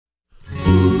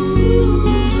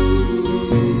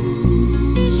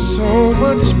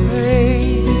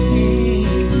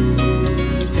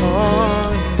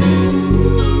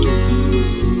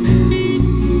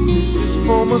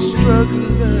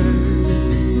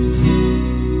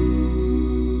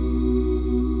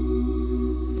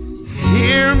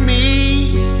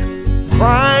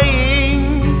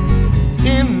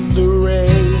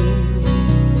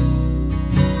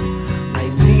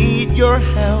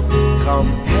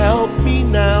help me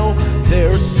now.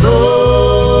 There's so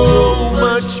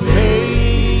much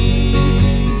pain,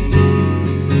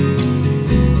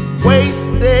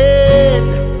 wasted,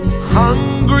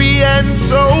 hungry, and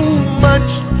so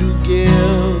much to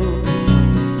give.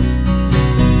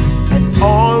 And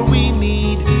all we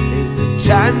need is a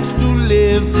chance to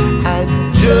live and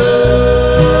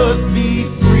just be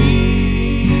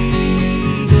free.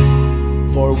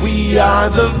 For we are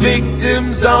the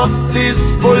victims of this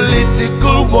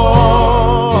political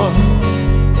war.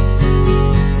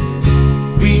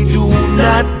 We do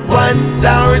not want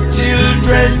our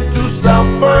children to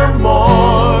suffer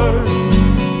more.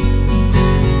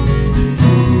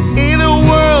 In a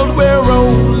world where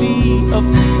only a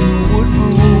few would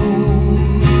rule,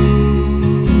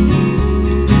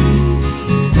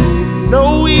 no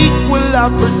equal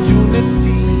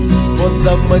opportunity for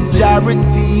the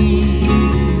majority.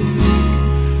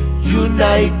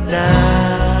 Unite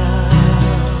now,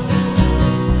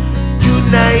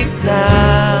 unite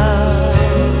now.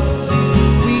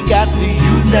 We got to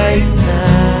unite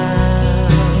now,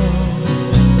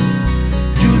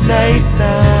 unite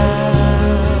now.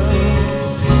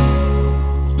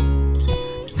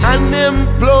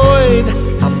 Unemployed,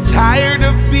 I'm tired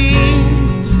of being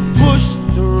pushed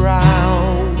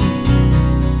around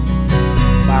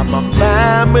by my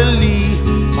family,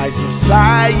 by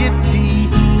society.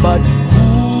 But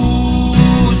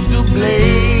who's to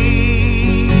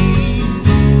blame?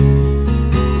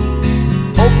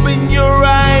 Open your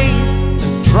eyes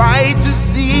and try to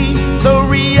see the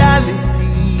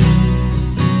reality.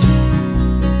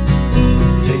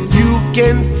 Then you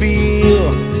can feel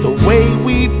the way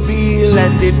we feel,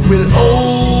 and it will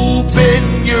open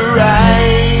your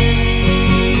eyes.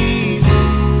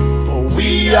 For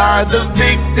we are the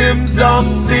victims of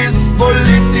this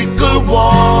political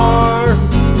war.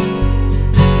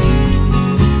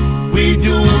 We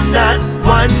do not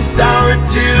want our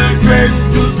children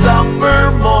to suffer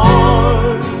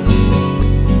more.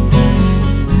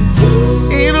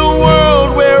 In a world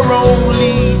where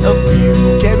only a few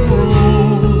can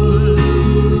rule,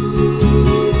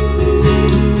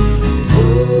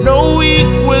 no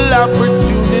equal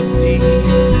opportunity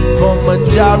for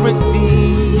majority.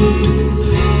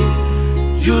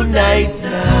 Unite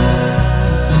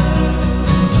now,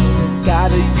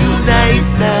 gotta unite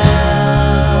now.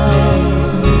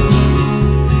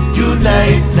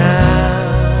 Unite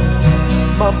now,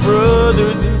 my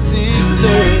brothers and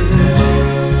sisters.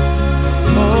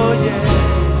 Oh yeah.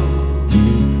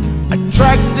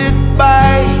 Attracted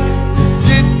by the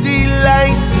city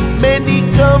lights, many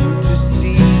come to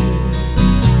see.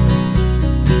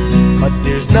 But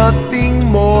there's nothing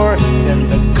more than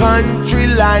the country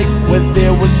life where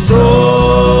there was so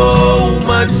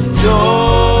much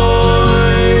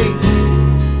joy.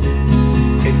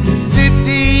 In the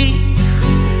city,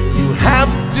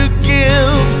 have to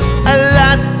give a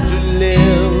lot to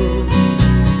live.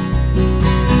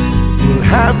 You'll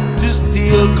have to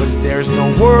steal, 'cause there's no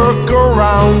work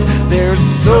around. There's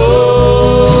so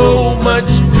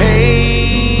much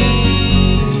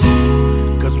pain,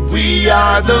 'cause we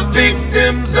are the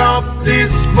victims of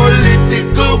this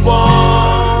political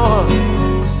war.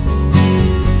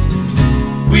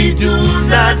 We do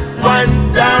not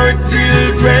want our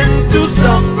children to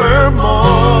suffer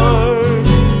more.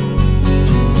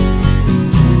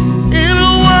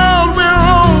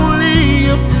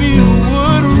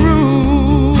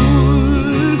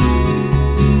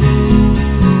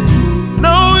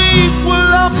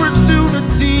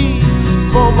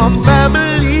 For my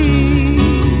family,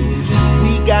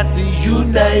 we got to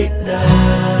unite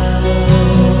now,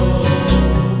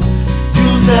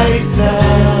 unite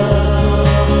now.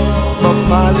 My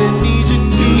Polynesian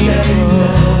people,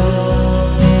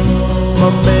 my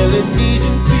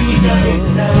Melanesian people,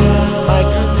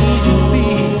 Micronesian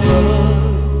people,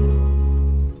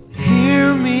 hear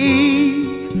me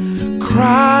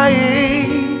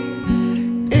crying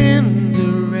in the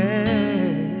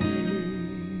rain.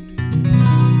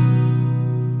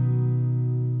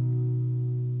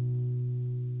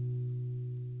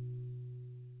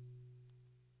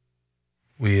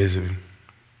 We as a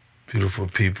beautiful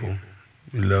people,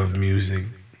 we love music.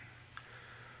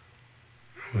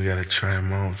 We gotta try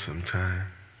them out sometime.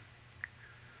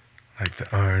 Like the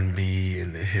R&B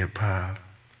and the hip hop.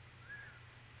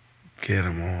 Get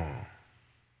them all.